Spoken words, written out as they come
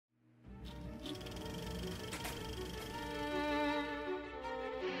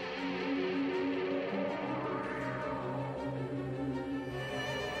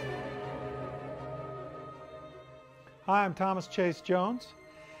Hi, I'm Thomas Chase Jones,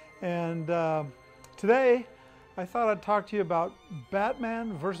 and today I thought I'd talk to you about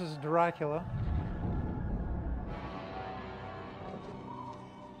Batman versus Dracula.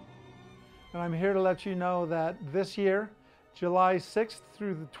 And I'm here to let you know that this year, July 6th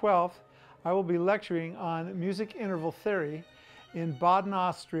through the 12th, I will be lecturing on music interval theory in Baden,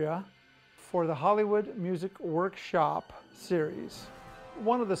 Austria for the Hollywood Music Workshop series.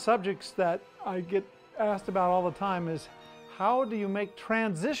 One of the subjects that I get asked about all the time is how do you make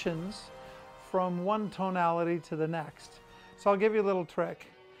transitions from one tonality to the next? So I'll give you a little trick.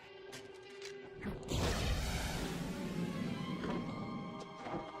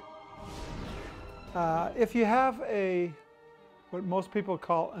 If you have what most people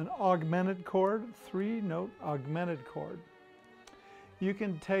call an augmented chord, 3-note augmented chord, you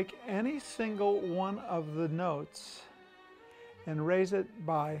can take any single one of the notes and raise it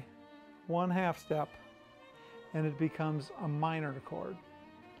by 1/2 step, and it becomes a minor chord.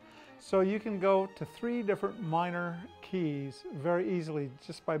 So you can go to 3 different minor keys very easily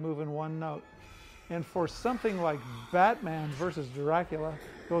just by moving one note. And for something like Batman versus Dracula,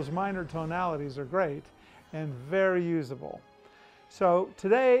 those minor tonalities are great and very usable. So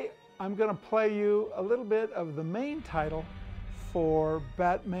today I'm going to play you a little bit of the main title for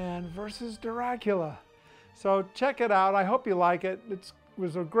Batman versus Dracula. So check it out. I hope you like it. It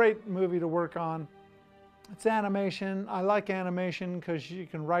was a great movie to work on. It's animation. I like animation because you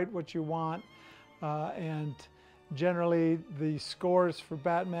can write what you want, and generally the scores for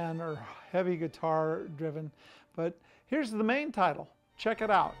Batman are heavy guitar driven. But here's the main title. Check it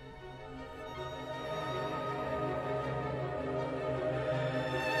out.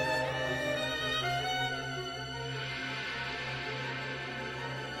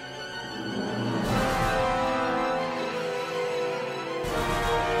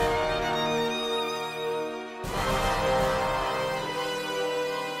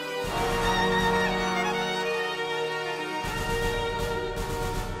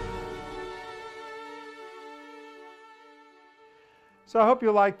 So I hope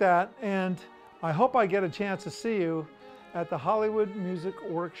you like that, and I hope I get a chance to see you at the Hollywood Music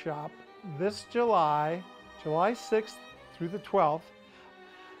Workshop this July 6th through the 12th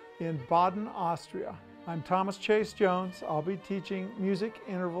in Baden, Austria. I'm Thomas Chase Jones. I'll be teaching music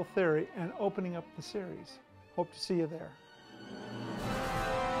interval theory and opening up the series. Hope to see you there.